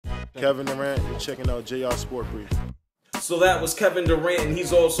Kevin Durant, you're checking out JR'ssportBrief. So that was Kevin Durant, and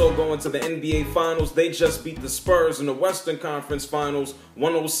he's also going to the NBA Finals. They just beat the Spurs in the Western Conference Finals,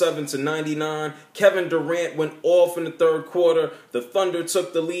 107-99. Kevin Durant went off in the third quarter. The Thunder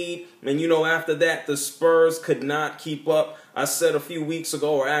took the lead, and after that, the Spurs could not keep up. I said a few weeks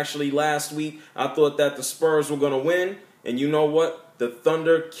ago, or actually last week, I thought that the Spurs were going to win, and you know what? The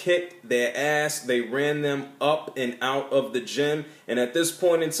Thunder kicked their ass. They ran them up and out of the gym. And at this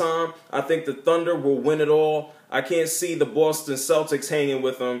point in time, I think the Thunder will win it all. I can't see the Boston Celtics hanging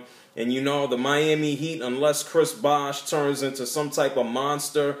with them. And the Miami Heat, unless Chris Bosh turns into some type of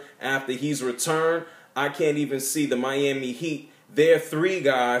monster after he's returned, I can't even see the Miami Heat, their 3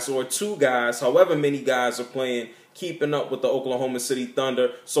 guys or 2 guys, however many guys are playing, keeping up with the Oklahoma City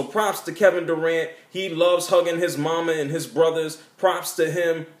Thunder. So props to Kevin Durant. He loves hugging his mama and his brothers. Props to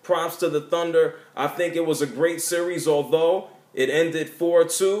him. Props to the Thunder. I think it was a great series, although it ended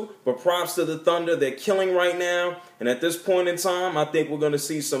 4-2. But props to the Thunder. They're killing right now. And at this point in time, I think we're going to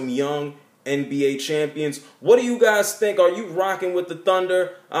see some young NBA champions. What do you guys think? Are you rocking with the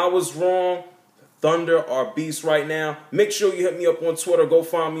Thunder? I was wrong. Thunder are beasts right now. Make sure you hit me up on Twitter. Go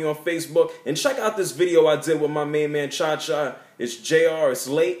find me on Facebook. And check out this video I did with my main man, Cha-Cha. It's JR. It's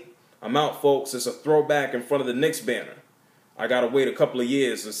late. I'm out, folks. It's a throwback in front of the Knicks banner. I got to wait a couple of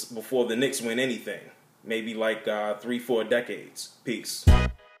years before the Knicks win anything. Maybe like 3-4 decades. Peace.